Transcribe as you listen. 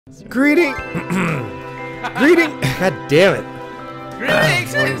Greeting. Greeting. God damn it.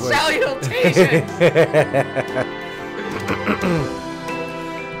 Greetings and salutations.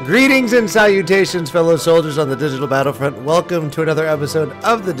 Greetings and salutations, fellow soldiers on the digital battlefront. Welcome to another episode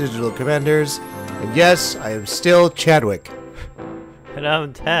of the Digital Commanders. And yes, I am still Chadwick. And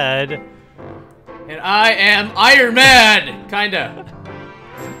I'm Ted. And I am Iron Man, kinda.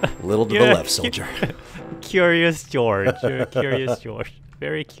 A little to the left, soldier. Curious George. You're curious George.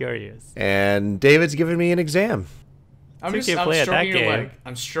 Very curious. And David's giving me an exam. I'm stroking your leg.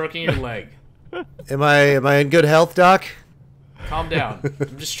 I'm stroking your leg. Am I in good health, Doc? Calm down.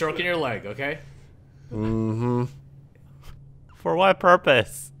 I'm just stroking your leg, okay? Mm-hmm. For what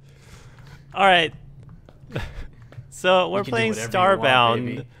purpose? Alright. So, we're playing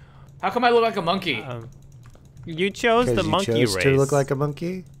Starbound. How come I look like a monkey? You chose the monkey race. To look like a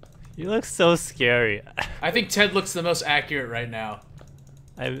monkey? You look so scary. I think Ted looks the most accurate right now.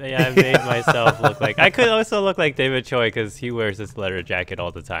 I made myself look like... I could also look like David Choi because he wears this leather jacket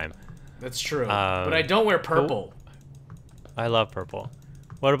all the time. That's true. But I don't wear purple. I love purple.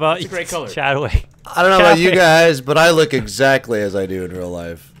 What about it's a great color. Chadwick? I don't know about you guys, but I look exactly as I do in real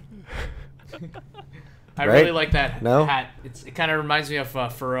life. I really like that hat. It kind of reminds me of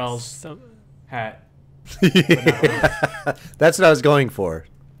Pharrell's hat. That's what I was going for,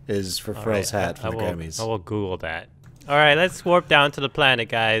 is for Pharrell's hat for the Grammys. I will Google that. All right, let's warp down to the planet,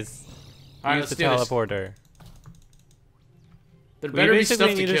 guys. All right, Use the teleporter. There better be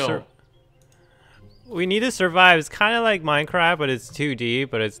stuff to kill. We need to survive. It's kind of like Minecraft, but it's 2D,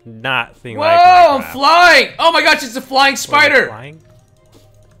 but it's not like Minecraft. Whoa, I'm flying! Oh my gosh, it's a flying spider! Flying?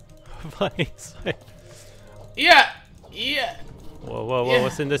 Flying spider. Yeah! Yeah! Whoa,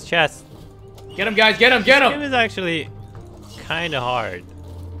 what's in this chest? Get him, guys, get him, get him! This game is actually kind of hard.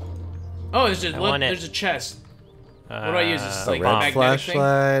 Oh, there's a chest. What do I use? This like a red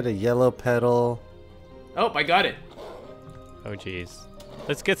flashlight, a yellow pedal. Oh, I got it. Oh, jeez.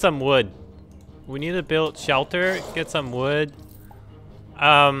 Let's get some wood. We need to build shelter, get some wood.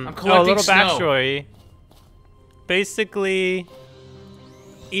 I'm collecting a little snow. backstory. Basically,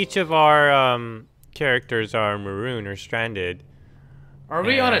 each of our characters are maroon or stranded. Are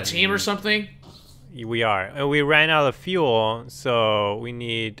we on a team or something? We are. And we ran out of fuel, so we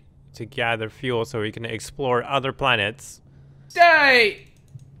need to gather fuel so we can explore other planets. Die!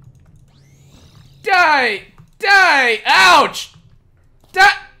 Die! Die! Ouch!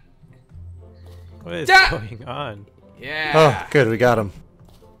 Die! What is going on? Yeah. Oh, good, we got him.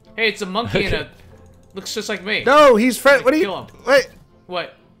 Hey, it's a monkey and looks just like me. No, he's friendly. What are you? Kill him. Wait.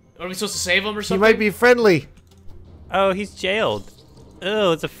 What? Are we supposed to save him or something? He might be friendly. Oh, he's jailed.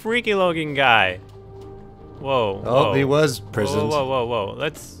 Oh, it's a freaky looking guy. Whoa. Oh, whoa. he was prisoned. Whoa.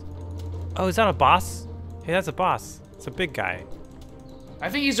 Let's... Oh, is that a boss? Hey, that's a boss. It's a big guy. I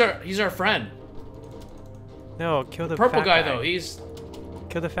think he's our friend. No, kill the purple fat guy though. He's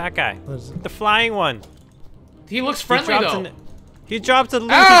kill the fat guy. The flying one. He looks friendly though. He drops the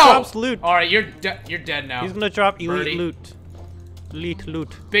loot. Ow! He drops loot. All right, you're dead now. He's gonna drop elite Birdie. loot. Elite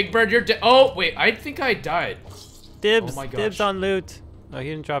loot. Big Bird, you're dead. Oh wait, I think I died. Dibs. Oh my gosh. Dibs on loot. No, he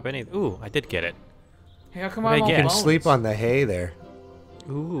didn't drop anything. Ooh, I did get it. Hey, how come I'm all You can bones? sleep on the hay there.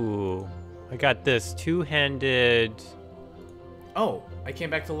 Ooh, I got this two-handed. Oh, I came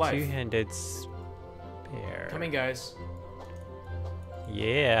back to life. Two-handed spear. Coming, guys.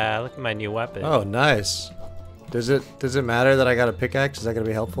 Yeah, look at my new weapon. Oh, nice. Does it matter that I got a pickaxe? Is that gonna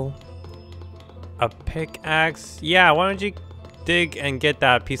be helpful? A pickaxe? Yeah. Why don't you dig and get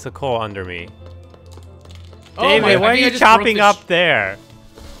that piece of coal under me? Oh, David, why are you chopping up there?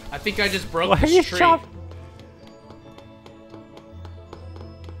 I think I just broke Why are this you tree. chop?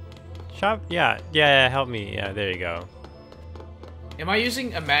 Yeah, help me. Yeah, there you go. Am I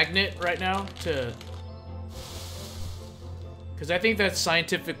using a magnet right now to... Because I think that's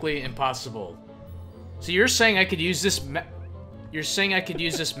scientifically impossible. So you're saying I could use this you're saying I could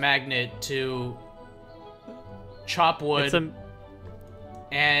use this magnet to chop wood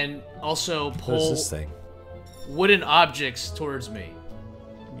and also pull What is this thing? wooden objects towards me.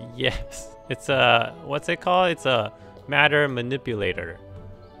 Yes, it's a what's it called? It's a matter manipulator.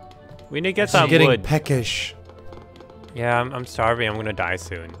 We need to get some getting wood. peckish. Yeah, I'm starving. I'm gonna die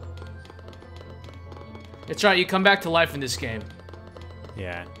soon. It's right. You come back to life in this game.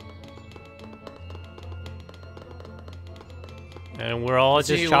 Yeah. And we're all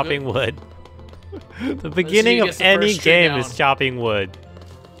just chopping wood. The beginning of any game is chopping wood.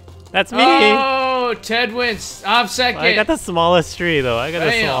 That's me. Oh, Ted wins. I'm second. I got the smallest tree though. I got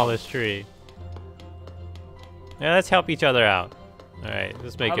the smallest tree. Yeah, let's help each other out. All right,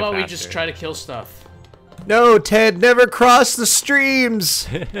 let's make it faster. How about we just try to kill stuff? No, Ted, never cross the streams.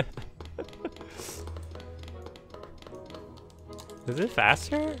 Is it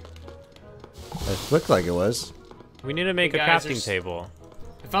faster? It looked like it was. We need to make Hey a guys, crafting table.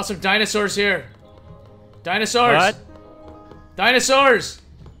 I found some dinosaurs here. Dinosaurs. What? Dinosaurs.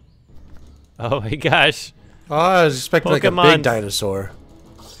 Oh my gosh. Oh, I was expecting like a Pokemon. big dinosaur.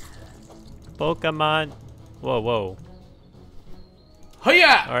 Pokemon. Whoa, whoa.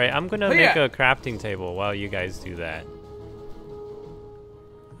 Hiya! Alright, I'm gonna Hiya! make a crafting table while you guys do that.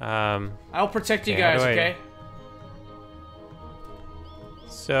 I'll protect you Okay, how guys, do I- okay?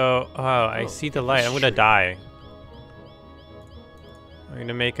 So, I see the light. I'm gonna die. I'm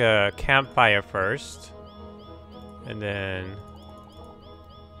gonna make a campfire first. And then...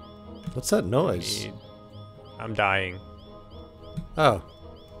 What's that noise? I'm dying. Oh.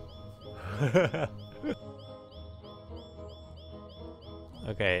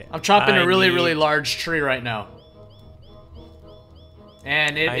 Okay. I'm chopping a really, need- really large tree right now.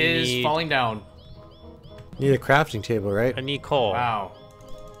 And it I is need- falling down. You need a crafting table, right? I need coal. Wow.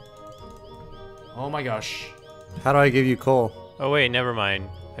 Oh my gosh. How do I give you coal? Oh wait, never mind.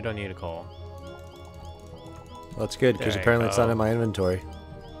 I don't need a coal. Well, that's good, because There you apparently it's not go. in my inventory.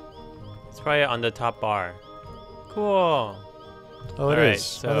 It's probably on the top bar. Cool. Oh, it Alright,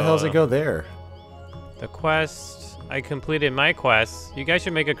 is. Why the hell does it so- go there? The quest. I completed my quest. You guys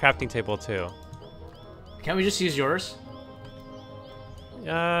should make a crafting table too. Can't we just use yours?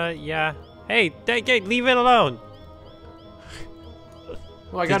 Yeah. Hey, leave it alone.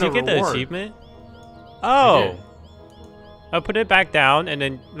 Well, I Did got you a get reward. the achievement? I Oh. did. I'll put it back down and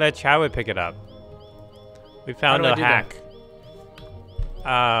then let Chadwick pick it up. We found do I a do that? hack.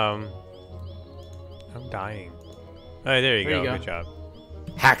 I'm dying. Oh, there you go. Good job.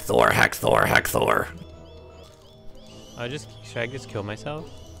 Hack Thor, hack Thor, hack Thor. Should I just kill myself?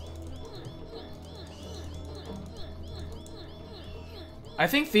 I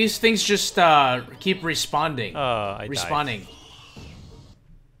think these things just keep responding. Oh, I died. Respawning.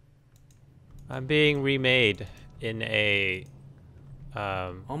 I'm being remade in a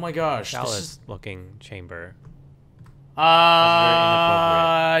Oh my gosh. This is... chalice-looking chamber.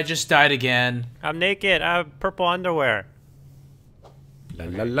 I just died again. I'm naked. I have purple underwear. La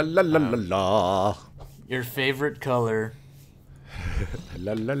la la la la la la. Your favorite color.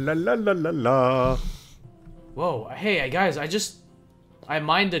 La la la la la la la. Whoa, hey guys, I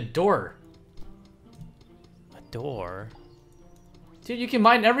mined a door. A door? Dude, you can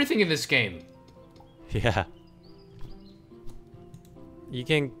mine everything in this game. Yeah. You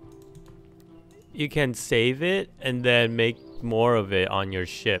can save it and then make more of it on your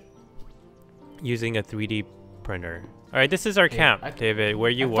ship using a 3D printer. All right, this is our camp, David. Where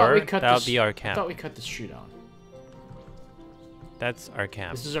you were, that'll be our I camp. thought we cut this tree down. That's our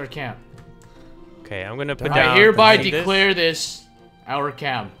camp. This is our camp. Okay, I'm gonna put I down. hereby this. declare this our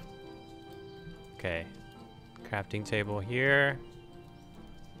camp. Okay. Crafting table here.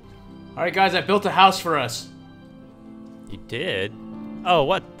 Alright guys, I built a house for us. You did? Oh,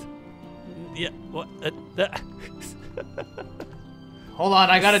 what? Yeah, what? Hold on,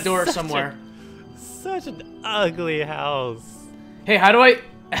 I got a door somewhere. Such an ugly house. Hey, how do I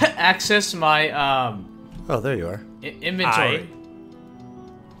access my Oh, there you are. inventory?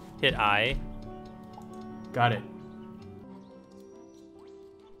 Hit I. Got it.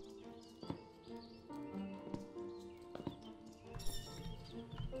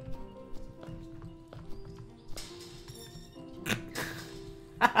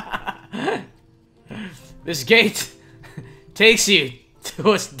 This gate takes you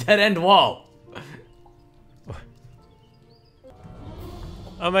to a dead-end wall.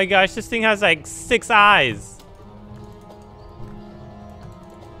 Oh my gosh, this thing has like 6 eyes.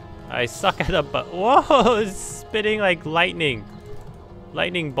 I suck at a but. Whoa, it's spitting like lightning.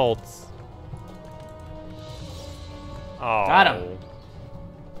 Lightning bolts. Oh. Got him.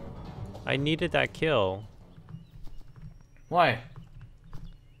 I needed that kill. Why?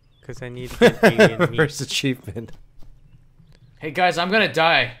 Because I need to get alien meat. First achievement. Hey guys, I'm gonna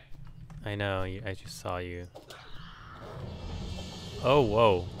die. I know, I just saw you. Oh,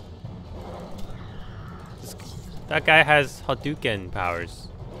 whoa. That guy has Hadouken powers.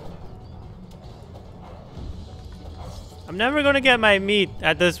 I'm never gonna get my meat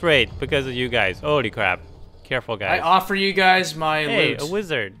at this rate because of you guys. Holy crap. Careful, guys. I offer you guys my Hey, loot a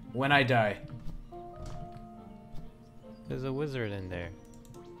wizard. when I die. There's a wizard in there.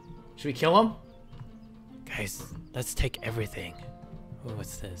 Should we kill him? Guys, let's take everything. Oh,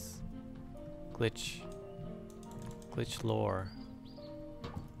 what's this? Glitch lore.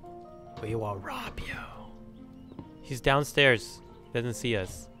 We will rob you. He's downstairs. Doesn't see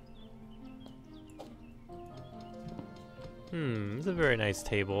us. It's a very nice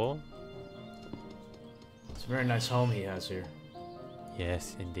table. It's a very nice home he has here.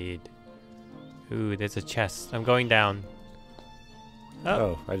 Yes, indeed. Ooh, there's a chest. I'm going down.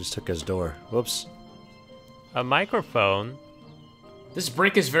 Oh, I just took his door. Whoops. A microphone? This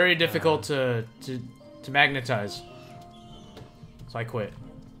brick is very difficult to magnetize. So I quit.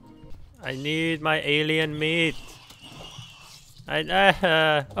 I need my alien meat.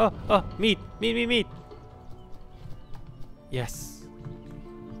 Meat. Yes.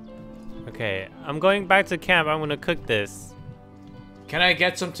 Okay, I'm going back to camp. I'm gonna cook this. Can I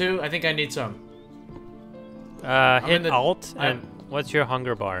get some too? I think I need some. Hit Alt and what's your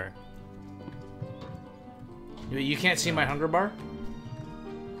hunger bar? You can't see my hunger bar?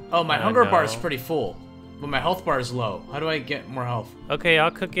 Oh, my hunger bar is pretty full, but my health bar is low. How do I get more health? Okay,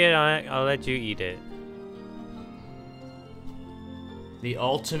 I'll cook it. I'll let you eat it. The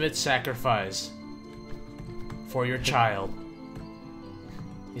ultimate sacrifice for your child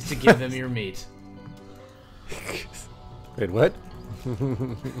is to give them your meat. Wait, what?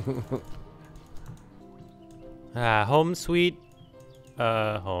 Home sweet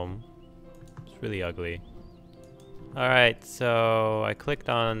home. It's really ugly. Alright, so I clicked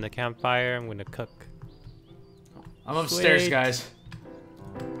on the campfire. I'm gonna cook. I'm upstairs, guys.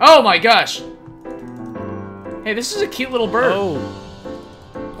 Oh my gosh! Hey, this is a cute little bird.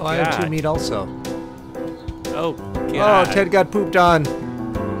 Oh, I have 2 meat also. Oh, God. Oh, Ted got pooped on.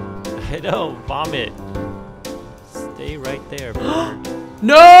 I know, vomit. Stay right there, bird.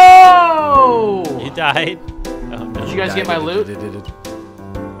 No! You died? Oh, no. Did you guys get my loot? You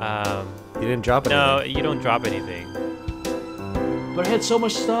didn't drop anything. No, you don't drop anything. But I had so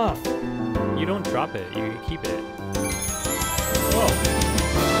much stuff. You don't drop it, you keep it. Whoa.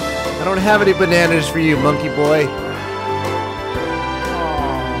 I don't have any bananas for you, monkey boy.